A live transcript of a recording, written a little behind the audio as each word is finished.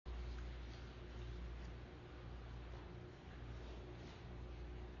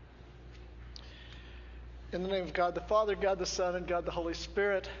In the name of God the Father, God the Son, and God the Holy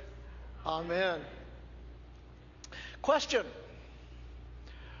Spirit. Amen. Question.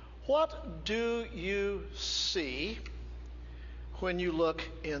 What do you see when you look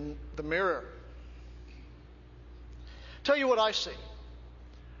in the mirror? Tell you what I see.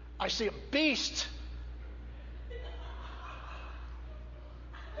 I see a beast.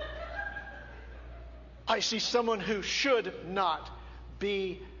 I see someone who should not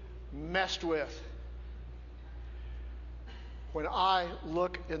be messed with. When I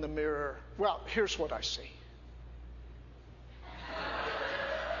look in the mirror, well, here's what I see.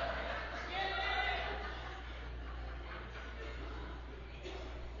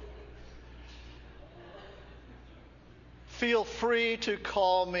 Feel free to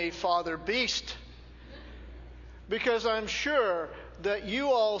call me Father Beast, because I'm sure that you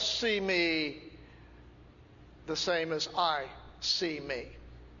all see me the same as I see me.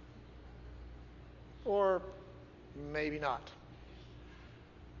 Or maybe not.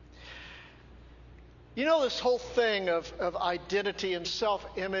 You know, this whole thing of identity and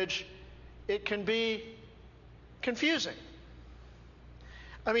self-image, it can be confusing.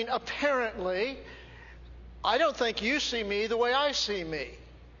 I mean, apparently, I don't think you see me the way I see me.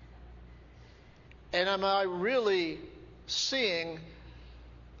 And am I really seeing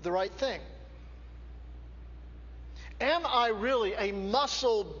the right thing? Am I really a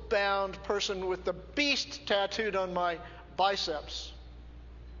muscle-bound person with the beast tattooed on my biceps?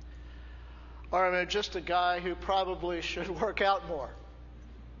 Or am I just a guy who probably should work out more?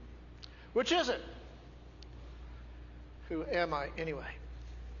 Which is it? Who am I anyway?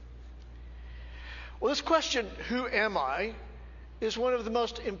 Well, this question, who am I, is one of the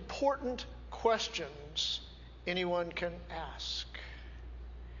most important questions anyone can ask.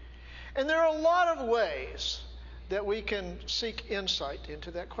 And there are a lot of ways that we can seek insight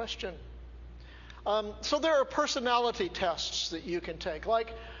into that question. So there are personality tests that you can take,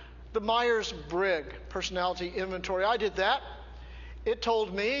 like the Myers-Briggs personality inventory. I did that. It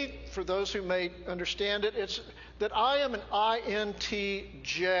told me, for those who may understand it, it's that I am an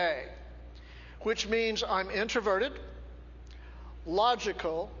INTJ, which means I'm introverted,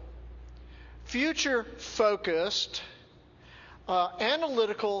 logical, future-focused,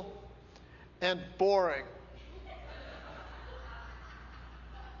 analytical, and boring.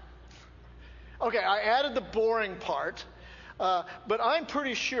 Okay, I added the boring part, but I'm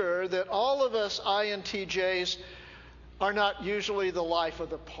pretty sure that all of us INTJs are not usually the life of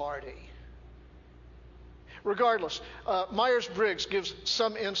the party. Regardless, Myers-Briggs gives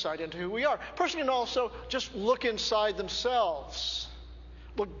some insight into who we are. A person can also just look inside themselves,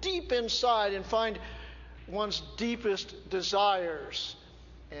 look deep inside and find one's deepest desires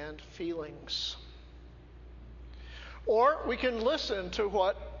and feelings. Or we can listen to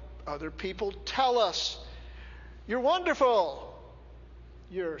what other people tell us. You're wonderful.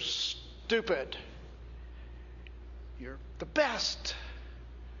 You're stupid. You're the best.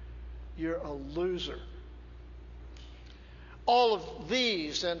 You're a loser. All of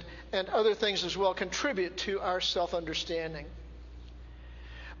these and other things as well contribute to our self-understanding.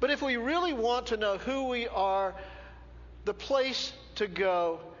 But if we really want to know who we are, the place to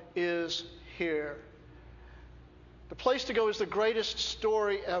go is here. The place to go is the greatest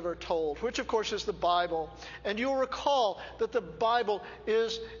story ever told, which of course is the Bible. And you'll recall that the Bible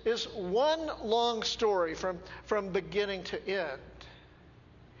is one long story from beginning to end.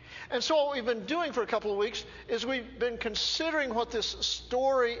 And so what we've been doing for a couple of weeks is we've been considering what this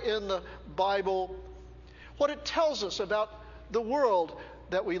story in the Bible, what it tells us about the world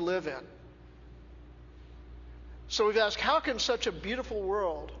that we live in. So we've asked, how can such a beautiful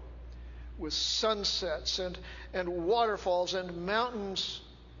world with sunsets and waterfalls and mountains,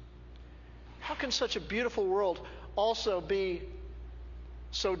 how can such a beautiful world also be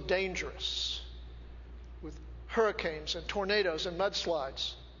so dangerous with hurricanes and tornadoes and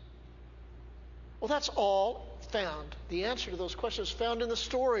mudslides? Well, that's all found. The answer to those questions is found in the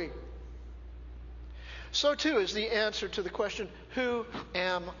story. So too is the answer to the question, who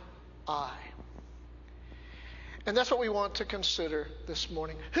am I? And that's what we want to consider this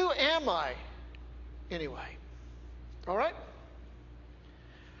morning. Who am I anyway? All right?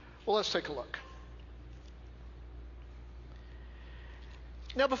 Well, let's take a look.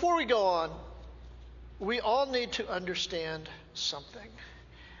 Now, before we go on, we all need to understand something.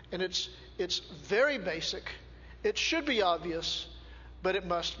 And it's very basic. It should be obvious, but it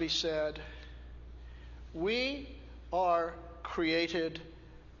must be said. We are created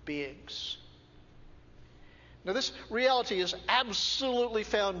beings. Now, this reality is absolutely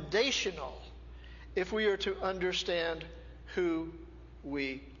foundational if we are to understand who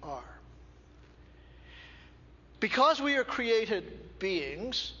we are. Because we are created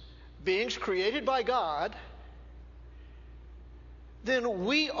beings created by God, then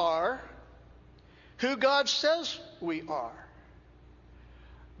we are who God says we are.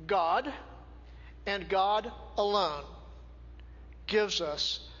 God and God alone gives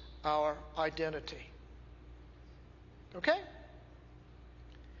us our identity. Okay?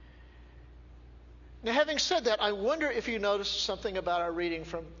 Now, having said that, I wonder if you noticed something about our reading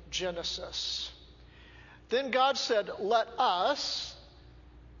from Genesis. Then God said, "Let us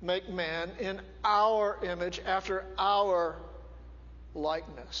make man in our image, after our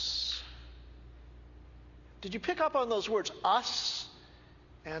likeness." Did you pick up on those words, us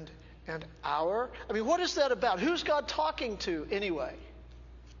and our? I mean, what is that about? Who's God talking to anyway?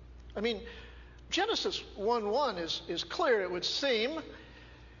 I mean, Genesis 1:1 is clear, it would seem.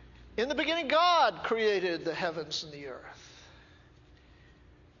 In the beginning, God created the heavens and the earth.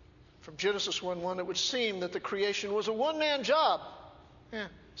 From Genesis 1:1, it would seem that the creation was a one-man job,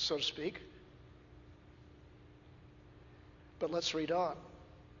 so to speak. But let's read on.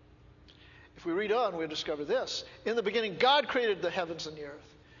 If we read on, we'll discover this. In the beginning, God created the heavens and the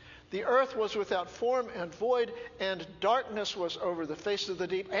earth. The earth was without form and void, and darkness was over the face of the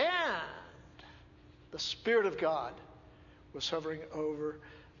deep, and the Spirit of God was hovering over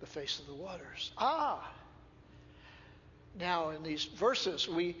the face of the waters. Now in these verses,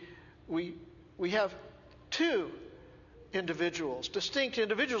 we have two individuals, distinct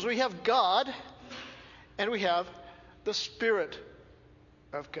individuals. We have God, and we have the Spirit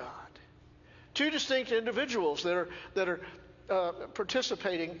of God. Two distinct individuals that are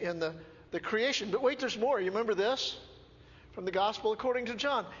participating in the creation. But wait, there's more. You remember this? From the Gospel according to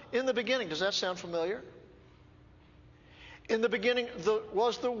John. In the beginning, does that sound familiar? In the beginning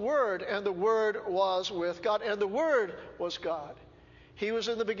was the Word, and the Word was with God, and the Word was God. He was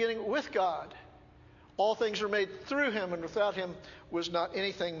in the beginning with God. All things were made through him, and without him was not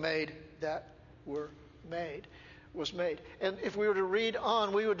anything made that was made. And if we were to read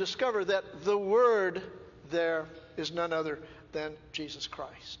on, we would discover that the Word there is none other than Jesus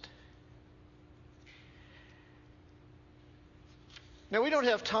Christ. Now, we don't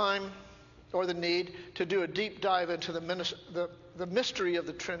have time or the need to do a deep dive into the mystery of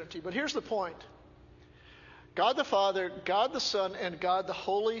the Trinity, but here's the point. God the Father, God the Son, and God the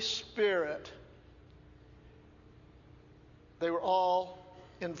Holy Spirit, they were all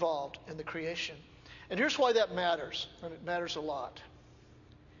involved in the creation. And here's why that matters, and it matters a lot.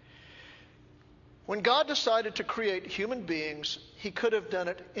 When God decided to create human beings, he could have done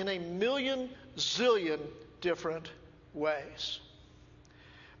it in a million zillion different ways.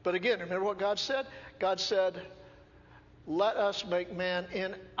 But again, remember what God said? God said, "Let us make man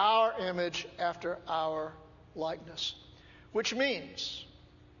in our image, after our likeness." Which means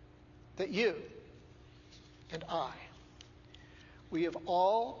that you and I, we have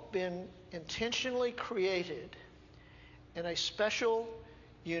all been intentionally created in a special,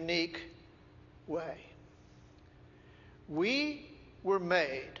 unique way. We were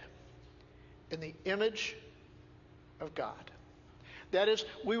made in the image of God. That is,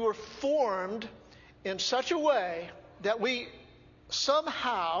 we were formed in such a way that we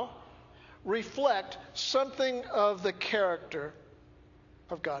somehow reflect something of the character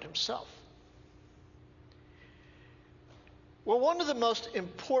of God himself. Well, one of the most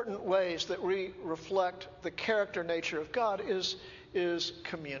important ways that we reflect the character nature of God is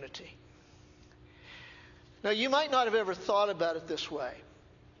community. Now, you might not have ever thought about it this way,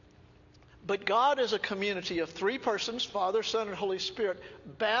 but God is a community of three persons, Father, Son, and Holy Spirit,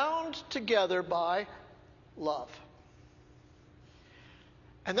 bound together by love.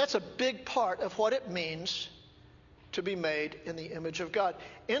 And that's a big part of what it means to be made in the image of God.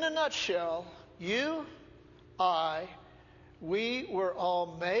 In a nutshell, you, we were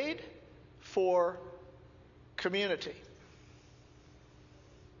all made for community.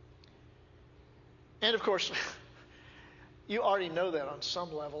 And of course, you already know that on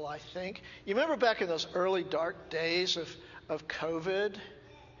some level, I think. You remember back in those early dark days of COVID?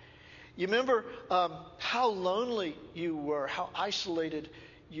 You remember how lonely you were, how isolated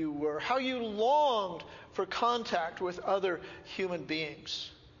you were, how you longed for contact with other human beings.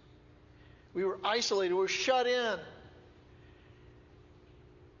 We were isolated, we were shut in.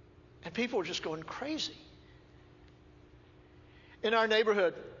 And people were just going crazy. In our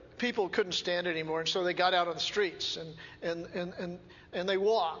neighborhood, people couldn't stand it anymore, and so they got out on the streets and they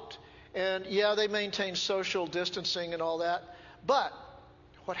walked. And yeah, they maintained social distancing and all that. But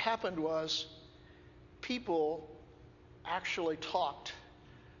what happened was people actually talked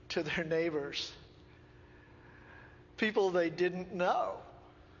to their neighbors, people they didn't know.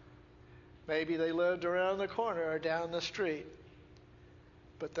 Maybe they lived around the corner or down the street.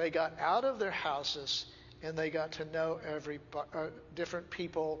 But they got out of their houses and they got to know different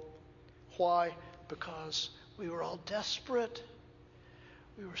people. Why? Because we were all desperate.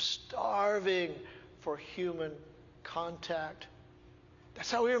 We were starving for human contact.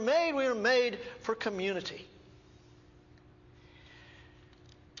 That's how we were made. We were made for community.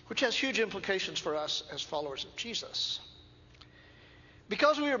 Which has huge implications for us as followers of Jesus.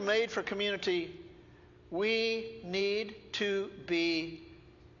 Because we were made for community, we need to be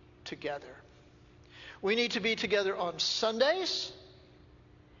together. We need to be together on Sundays,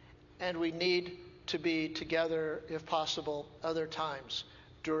 and we need to be together, if possible, other times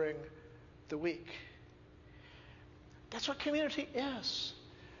during the week. That's what community is.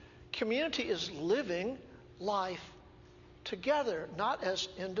 Community is living life together, not as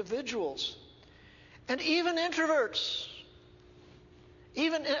individuals. And even introverts,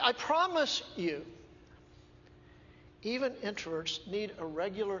 I promise you, even introverts need a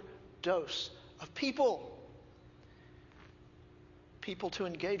regular dose of people to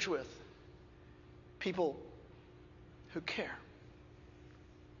engage with, people who care.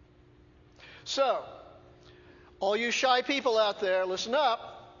 So, all you shy people out there, listen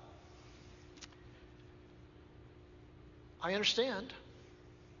up. I understand.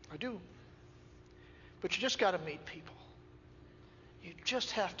 I do. But you just got to meet people. You just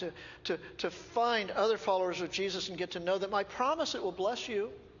have to find other followers of Jesus and get to know them. I promise it will bless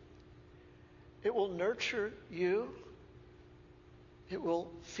you. It will nurture you. It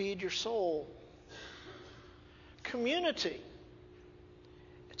will feed your soul. Community.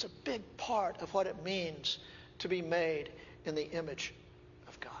 It's a big part of what it means to be made in the image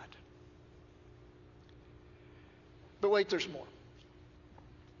of God. But wait, there's more.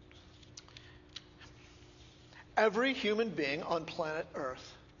 Every human being on planet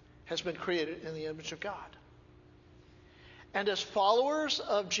Earth has been created in the image of God. And as followers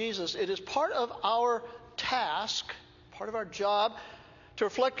of Jesus, it is part of our task, part of our job, to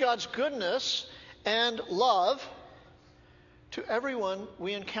reflect God's goodness and love to everyone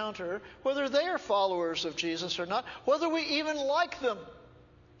we encounter, whether they are followers of Jesus or not, whether we even like them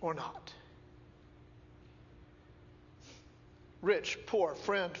or not. Rich, poor,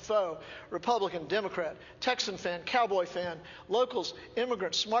 friend, foe, Republican, Democrat, Texan fan, cowboy fan, locals,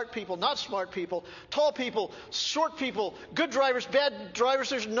 immigrants, smart people, not smart people, tall people, short people, good drivers, bad drivers.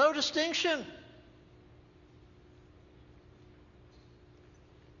 There's no distinction.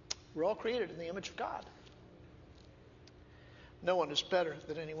 We're all created in the image of God. No one is better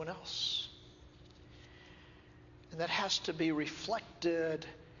than anyone else. And that has to be reflected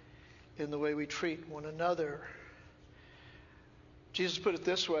in the way we treat one another. Jesus put it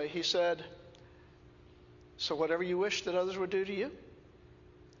this way. He said, so whatever you wish that others would do to you,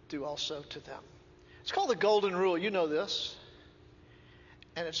 do also to them. It's called the Golden Rule. You know this.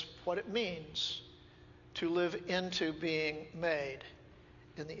 And it's what it means to live into being made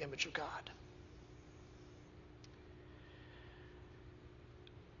in the image of God.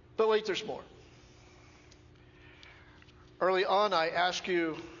 But wait, there's more. Early on, I asked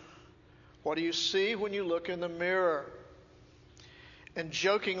you, what do you see when you look in the mirror? And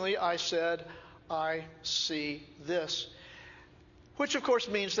jokingly, I said, I see this. Which, of course,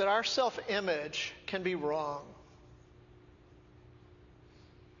 means that our self-image can be wrong.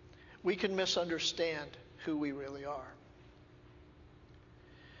 We can misunderstand who we really are.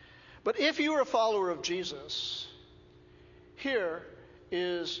 But if you are a follower of Jesus, here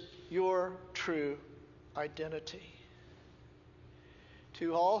is your true identity.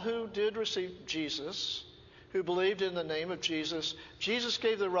 To all who did receive Jesus, who believed in the name of Jesus, Jesus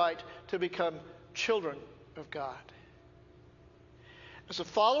gave the right to become children of God. As a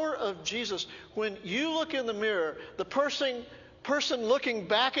follower of Jesus, when you look in the mirror, the person looking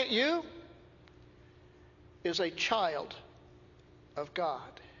back at you is a child of God.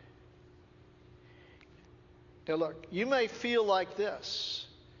 Now look, you may feel like this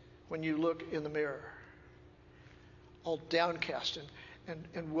when you look in the mirror, all downcast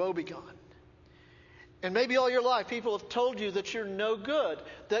and woebegone. And maybe all your life people have told you that you're no good,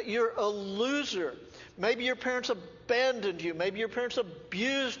 that you're a loser. Maybe your parents abandoned you. Maybe your parents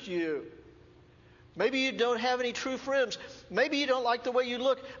abused you. Maybe you don't have any true friends. Maybe you don't like the way you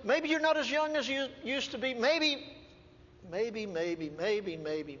look. Maybe you're not as young as you used to be. Maybe.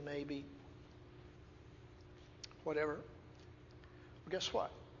 Whatever. Well, guess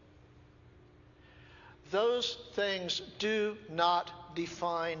what? Those things do not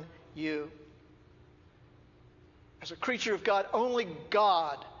define you. As a creature of God, only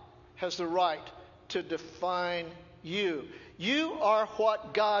God has the right to define you. You are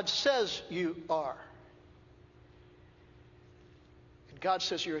what God says you are. And God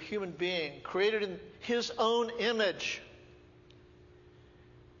says you're a human being, created in His own image.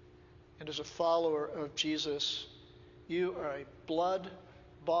 And as a follower of Jesus, you are a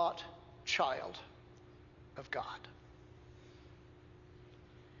blood-bought child of God.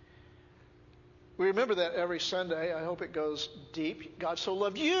 We remember that every Sunday. I hope it goes deep. God so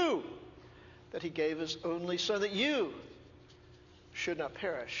loved you that He gave His only Son, that you should not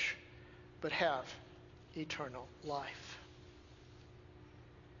perish, but have eternal life.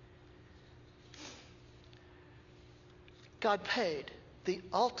 God paid the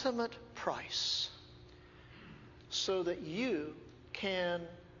ultimate price so that you can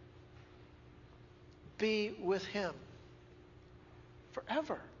be with Him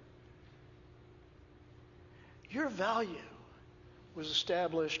forever. Your value was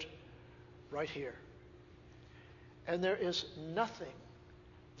established right here. And there is nothing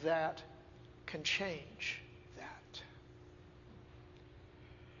that can change that.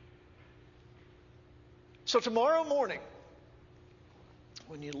 So tomorrow morning,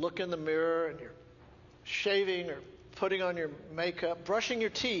 when you look in the mirror and you're shaving or putting on your makeup, brushing your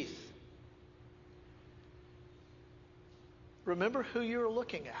teeth, remember who you're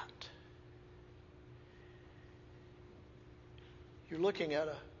looking at. You're looking at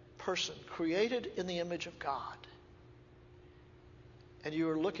a person created in the image of God. And you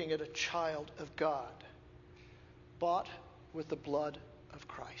are looking at a child of God, bought with the blood of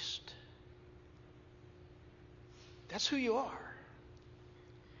Christ. That's who you are.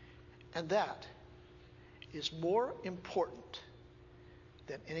 And that is more important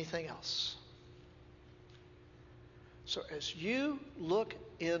than anything else. So as you look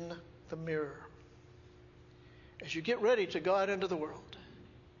in the mirror, as you get ready to go out into the world,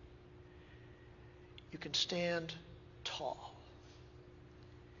 you can stand tall.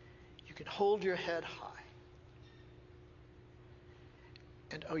 You can hold your head high.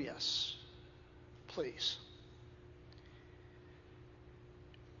 And oh yes, please,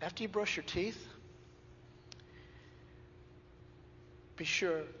 after you brush your teeth, be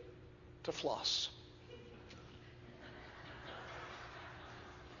sure to floss.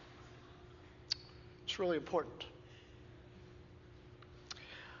 It's really important.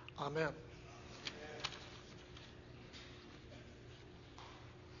 Amen.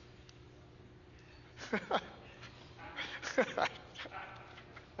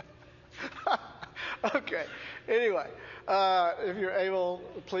 Okay. Anyway, if you're able,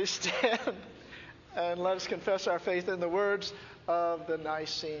 please stand and let us confess our faith in the words of the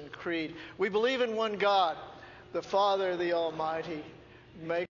Nicene Creed. We believe in one God, the Father, the Almighty, maker